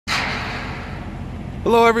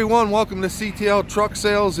Hello everyone, welcome to CTL Truck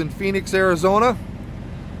Sales in Phoenix, Arizona.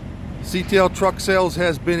 CTL Truck Sales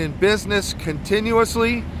has been in business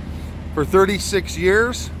continuously for 36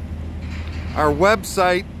 years. Our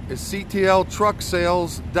website is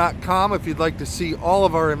ctltrucksales.com if you'd like to see all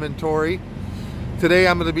of our inventory. Today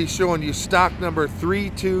I'm going to be showing you stock number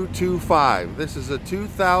 3225. This is a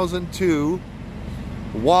 2002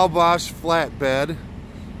 Wabash Flatbed,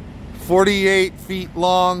 48 feet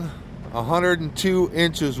long, 102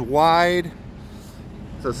 inches wide.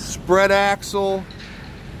 It's a spread axle,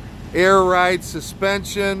 air ride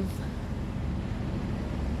suspension.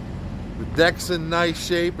 The deck's in nice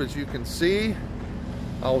shape, as you can see.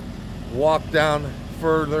 I'll walk down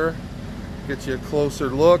further, get you a closer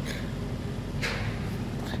look.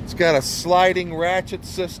 It's got a sliding ratchet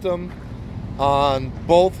system on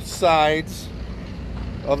both sides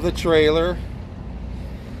of the trailer.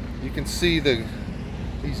 You can see these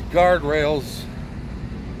guardrails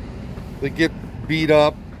that get beat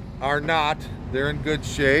up are not. They're in good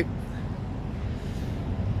shape.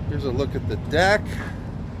 Here's a look at the deck.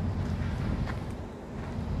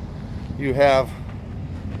 You have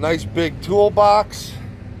a nice big toolbox.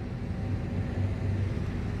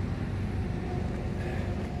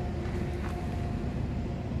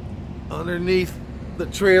 Underneath the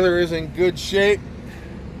trailer is in good shape.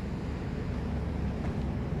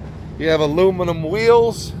 You have aluminum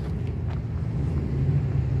wheels,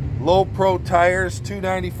 low pro tires,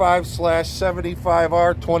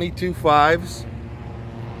 295/75R 22.5s.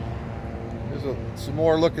 There's some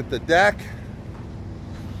more look at the deck.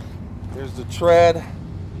 There's the tread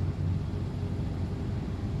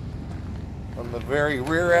on the very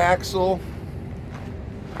rear axle.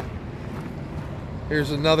 Here's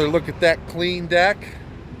another look at that clean deck.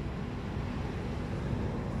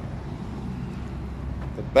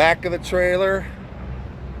 The back of the trailer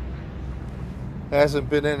hasn't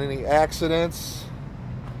been in any accidents.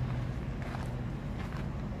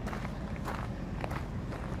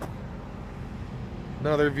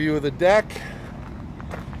 Another view of the deck.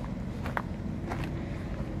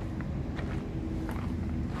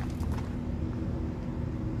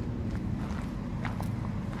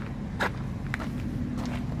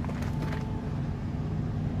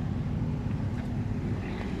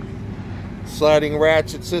 Sliding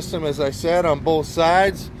ratchet system, as I said, on both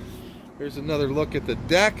sides. Here's another look at the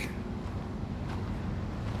deck.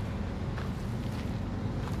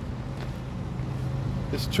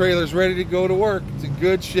 This trailer's ready to go to work. It's in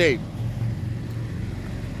good shape.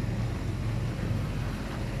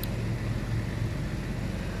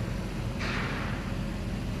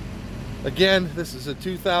 Again, this is a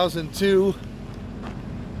 2002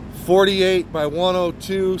 48 by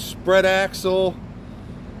 102 spread axle,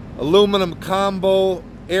 aluminum combo,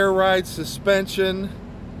 air ride suspension.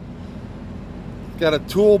 Got a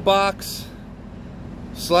toolbox,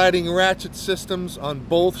 sliding ratchet systems on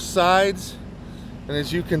both sides, and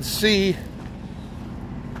as you can see,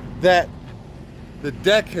 that the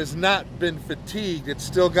deck has not been fatigued. It's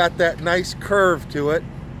still got that nice curve to it.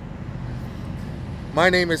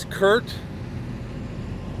 My name is Kurt.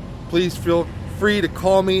 Please feel free to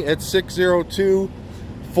call me at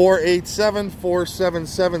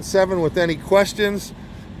 602-487-4777 with any questions.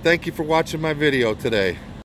 Thank you for watching my video today.